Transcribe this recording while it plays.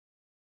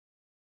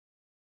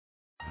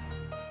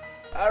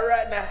All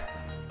right now.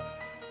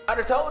 I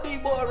done told these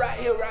boys right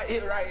here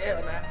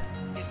now.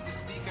 It's the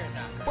speaker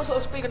knocker. What's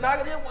up, speaker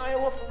knocker? This one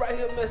ain't one from right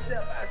here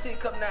myself. I see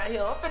it coming out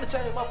here. I'm finna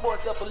change my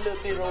voice up a little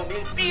bit on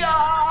this.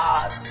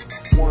 Biatch!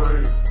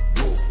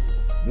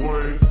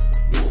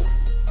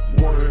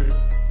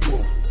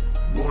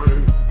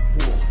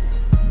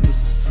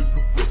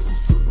 Mississippi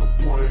represent a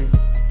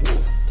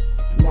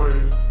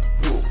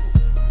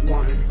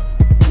Wayne.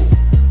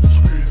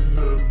 Speeding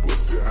nothing but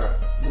that.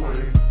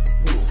 Wayne.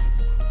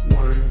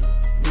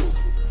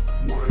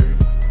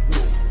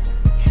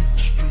 Keep the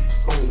streets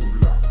on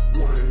lock.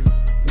 Wayne.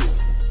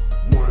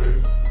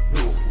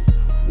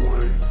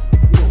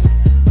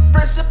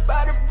 Fresh up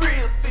out of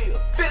real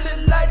field,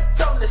 feeling like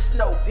Tony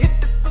Snow. Hit